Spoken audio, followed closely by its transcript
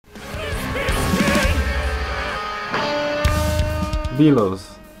Bilos.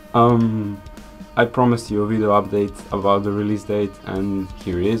 I promised you a video update about the release date, and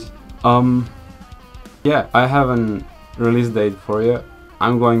here it is. Yeah, I have a release date for you.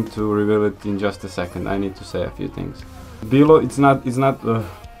 I'm going to reveal it in just a second. I need to say a few things. Bilo, it's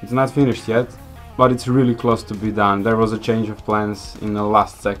not finished yet, but it's really close to be done. There was a change of plans in the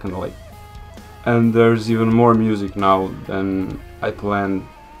last second, like, and there's even more music now than I planned.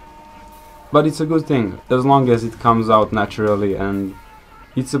 But it's a good thing, as long as it comes out naturally, and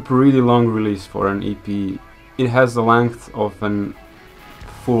it's a pretty long release for an EP. It has the length of a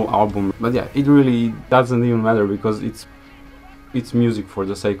full album, but yeah, it really doesn't even matter because it's music for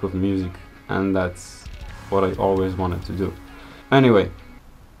the sake of music, and that's what I always wanted to do. Anyway,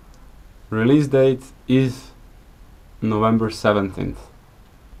 release date is November 17th.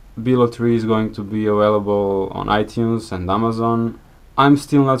 Bilo 3 is going to be available on iTunes and Amazon. I'm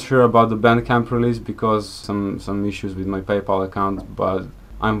still not sure about the Bandcamp release because some issues with my PayPal account, but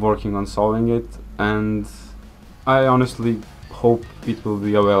I'm working on solving it, and I honestly hope it will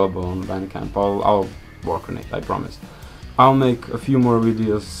be available on Bandcamp. I'll work on it, I promise. I'll make a few more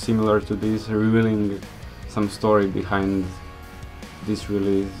videos similar to this, revealing some story behind this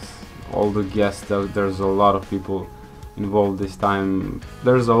release, all the guests. There's a lot of people involved this time.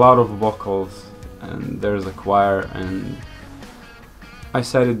 There's a lot of vocals, and there's a choir, and I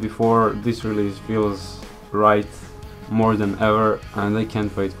said it before, this release feels right more than ever, and I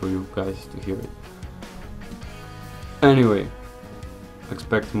can't wait for you guys to hear it. Anyway,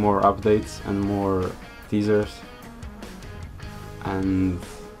 expect more updates and more teasers, and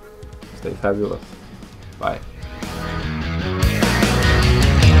stay fabulous. Bye.